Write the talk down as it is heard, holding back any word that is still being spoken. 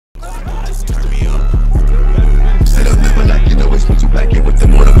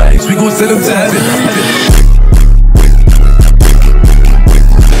Ladies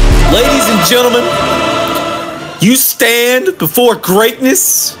and gentlemen, you stand before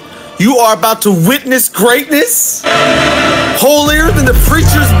greatness. You are about to witness greatness. Holier than the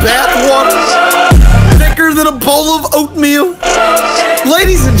preacher's bathwater. Thicker than a bowl of oatmeal.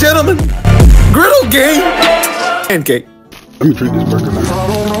 Ladies and gentlemen, Griddle Gang. Pancake. Let me drink this burger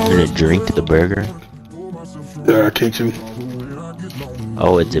now. You're gonna drink the burger? Yeah, I can't chew.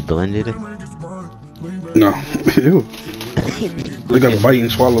 Oh, is it blended? No. Ew. They got to bite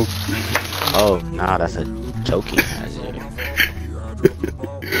and swallow. Oh, nah, that's a choking hazard.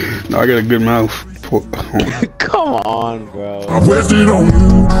 No, I got a good mouth. Come on, bro.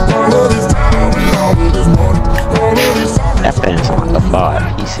 That fan's like a bot.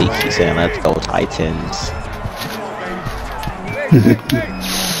 He's saying, let's go Titans.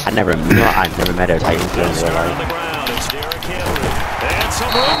 I never met a Titan player in real life.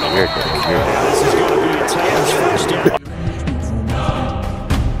 You're good.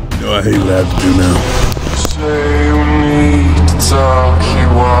 You know, I hate what I have to do now. Say we need to talk, he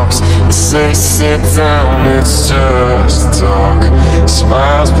walks. Say sit down, it's just talk.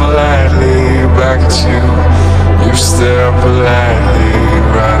 Smiles politely back at you. You stare politely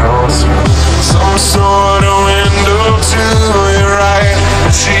right on through some sort of window to your right.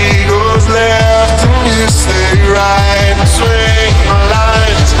 She goes left and you stay right. Swing my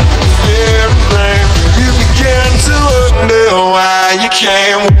lines, fair and blame. You begin to wonder why you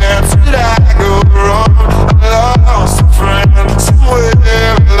came. Where did I go wrong? I lost a friend somewhere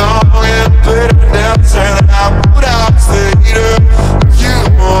along in the bitter depths, and I put out later you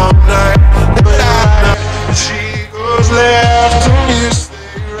all night. But I know she goes left and you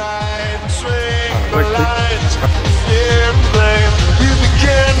stay right. Swing my lines, fair and blame. You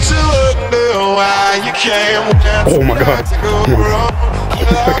begin to wonder why you came. Oh my god. Oh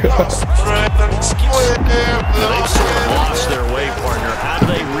my god. Lost their way, partner. How do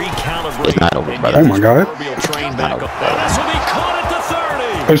they recalibrate? It's not over, brother. Oh my god. Train back up. This will be caught at the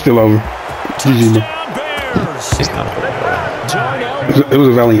 30. It's still over. GG, man. It's not over. It was a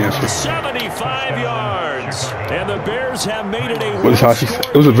valiant effort. 75 yards. And the Bears have made it a What is how she said?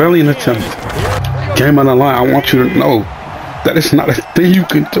 It was a valiant attempt. Game on the line. I want you to know that it's not a thing you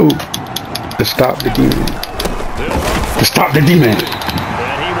can do to stop the demon. To stop the demon.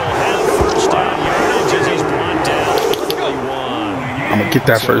 I'm gonna get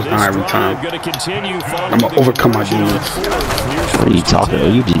that first down every time. I'm gonna overcome my demons. What are you talking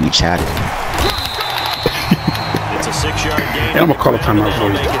about? You just be chatting. And I'm gonna call a timeout for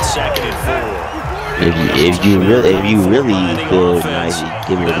you. If you really feel nice,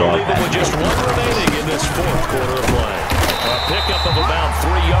 give me the ball back.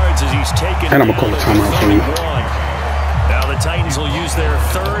 And I'm gonna call a timeout for you. Now the Titans will use their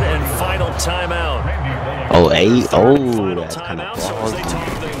third and final timeout. Oh, eight. Oh, that's kind of ballsy.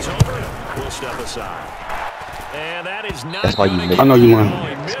 That's why you missed. I know you won.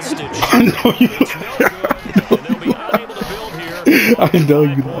 I know you. I know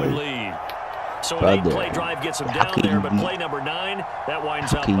you won. Brother, how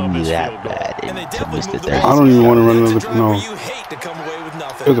can you be that bad and to miss the third? I don't even want to run another. No.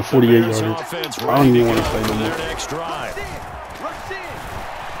 It was a 48 yarder. I don't even want to play no more.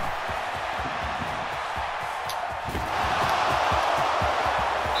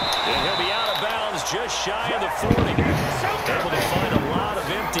 Just shy of the 40. Able to find a lot of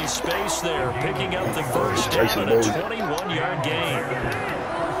empty space there, picking up the first down in a 21-yard gain.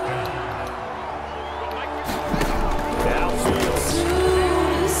 Downfield.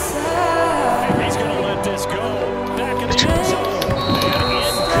 He's going to let this go. Back in the end zone.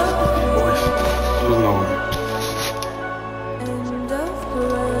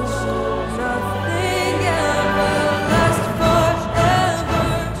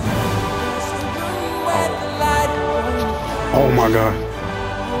 Oh my god.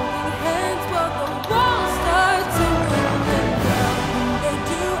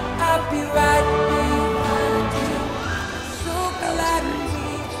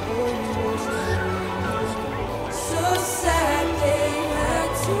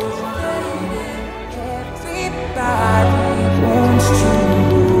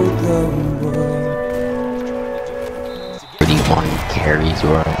 Carries,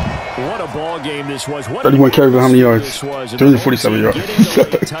 bro. What a ball game this was. 31 carries, how many yards? 347 yards.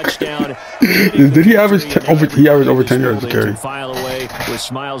 Did he average over 10 yards a carry? File away with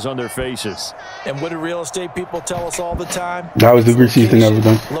smiles on their faces. And what do real estate people tell us all the time? That was the greasiest thing I've ever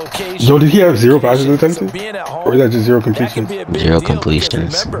done. Joe, did he have 0 passes attempted? Or is that just 0 completions? 0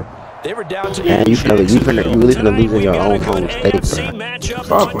 completions. They were down to Man, you really finna lose in your own home state, bro.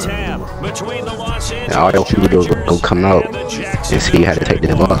 Stop playing. And all your people do is go come out and see how to take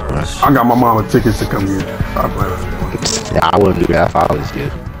this loss, bro. I got my mama tickets to come here. Stop playing. Yeah, I wouldn't do that if I was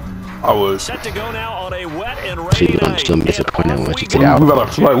you. I would. Set to go now on a wet and She'll rainy be night. disappointed when she get We out.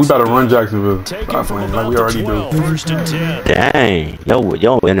 better run Jacksonville. Taken Stop from playing like about we the already 12, do. first and 10. Dang,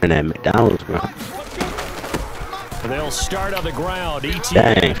 yo, internet McDonald's, bro. They'll start on the ground.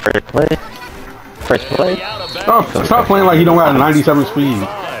 Dang, first play. Stop playing like you don't got 97 speed.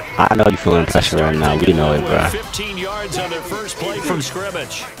 I know you feeling pressure right now. We know it, bro. 15 yards on their first play from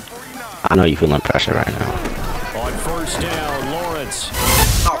scrimmage. I know you feeling pressure right now. On first down, Lawrence.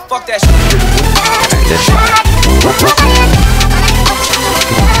 Oh, fuck that shit. This shot.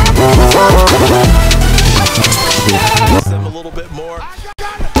 them a little bit more.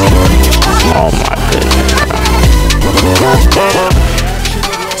 Oh my goodness.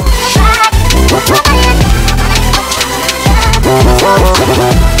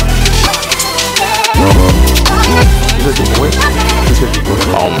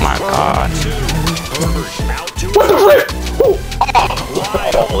 Oh my god. What the frick?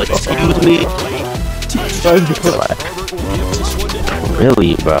 Oh, excuse me.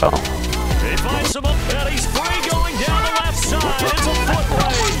 Really, bro? He finds him up and he's free going down the left side. It's a foot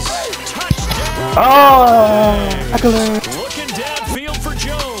race. Touchdown. Looking downfield for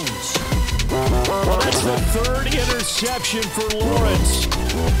Jones. Well, that's the third interception for Lawrence.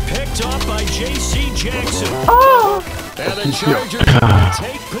 Picked up by J.C. Jackson. And the Chargers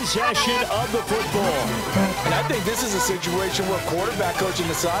take possession of the football. And I think this is a situation where quarterback coach in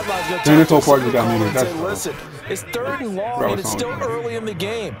the sidelines going Man, this whole to part just got me. say, That's listen, it's 3rd and long, Bro, and it's it's still on. early in the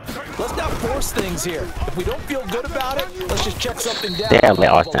game. Let's not force things here. If we don't feel good about it, let's just check something down. They have let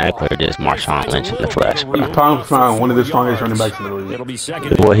Austin Eckler just Marshawn Lynch in the flesh, bro. Tom found one of the strongest running backs in the league. It'll be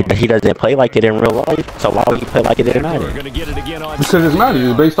second. Boy, he doesn't play like it in real life, so why would he play like it in We're Madden? going to get it again on. Because it's Madden.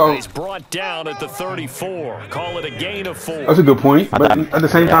 It's based He's off. brought down at the 34. Call it a gain of 4. That's a good point. But at the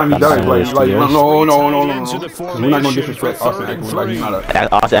same time, he does like no. Because we're not gonna disrespect Austin Eckler. Like he's not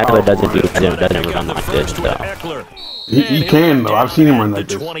a. Austin Eckler doesn't run like this, though. Eckler. He can though. I've seen him run like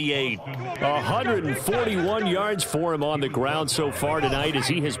The this. 28. 141 yards for him on the ground so far tonight as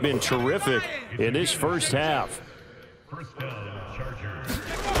he has been terrific in this first half.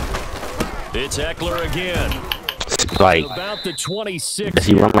 It's Eckler again. Like, About the 26. does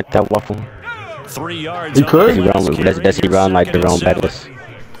he run like that, Waffle? 3 yards. He could. Does he run like Jerome Bettis?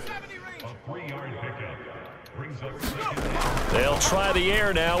 They'll try the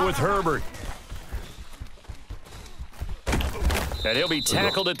air now with Herbert. And he'll be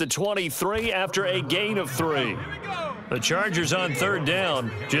tackled at the 23 after a gain of 3. The Chargers on 3rd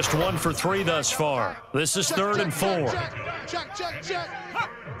down, just 1 for 3 thus far. This is 3rd and 4.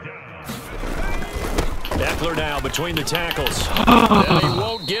 Eckler now between the tackles. And he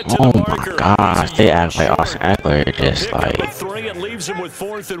won't get to Oh the my marker. gosh, they act like Austin Eckler just Pick up like. a 3 and leaves him with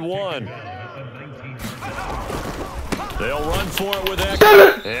 4th and 1. They'll run for it with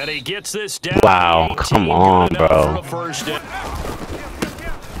Eckler. And he gets this down. Wow, 18, come on, good enough bro. for a first down.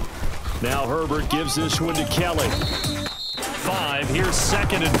 Now Herbert gives this one to Kelly. 5, here's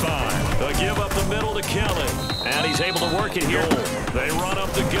 2nd and 5. They'll give up the middle to Kelly. And he's able to work it here. They run up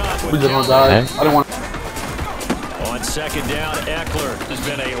the gut We with just gonna die. Okay. I don't want. on 2nd down, Eckler. It's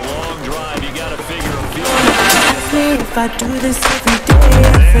been a long drive. You got to figure a field. If I do this every day,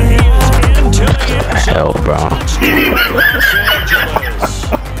 I And he fail. is into the end zone. Hell, bro.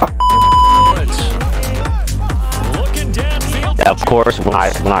 Looking downfield. Of course, when I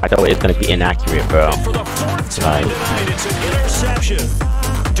throw it, it's gonna be inaccurate, bro. For the 4th time tonight, it's an interception.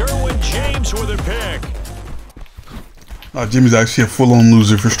 Derwin James with a pick. Jimmy's actually a full-on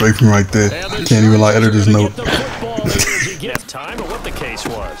loser for strafing right there. And I the can't even lie, edit Chargers his are gonna note. get the football as he gets time or what the case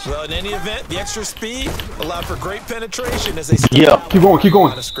was. Well, in any event, the extra speed allowed for great penetration as they Yeah. Keep going. Keep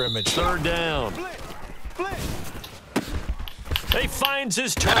going. out of scrimmage. 3rd down. He finds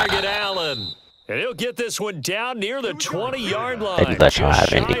his target, Allen. And he'll get this one down near the 20-yard line. They let y'all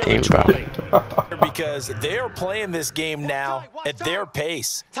have anything, bro. Because they are playing this game now at their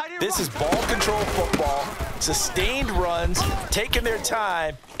pace. This is ball control football, sustained runs, taking their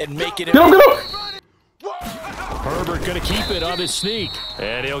time and making it. Get him. Get him. Herbert going to keep it on his sneak.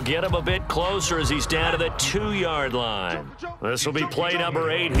 And he'll get him a bit closer as he's down to the 2-yard line. This will be play number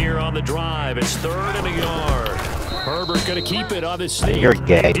 8 here on the drive. It's 3rd and a yard. Herbert going to keep it on his sneak. You're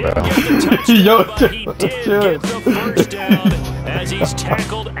gay, He bro. didn't get the touchdown, Yo, but he did chill. get the first down as he's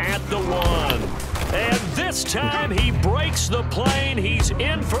tackled at the 1. And this time he breaks the plane. He's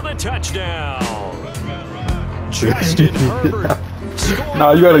in for the touchdown. Justin Herbert score.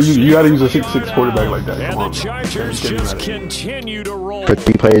 Nah, you gotta use a 6'6" quarterback like that. And Come on, the Chargers just continue to roll.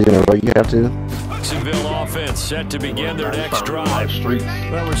 3 plays in a row you have to. Jacksonville offense set to begin their next drive.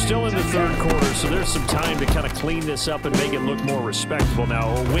 Well, we're still in the third quarter, so there's some time to kind of clean this up and make it look more respectable.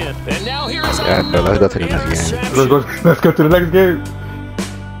 Now a win. And now here is Let's go to the next game. Let's go to the next game.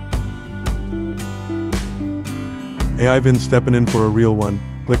 Hey, I've been stepping in for a real one.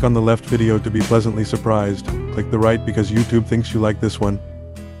 Click on the left video to be pleasantly surprised. Click the right because YouTube thinks you like this one.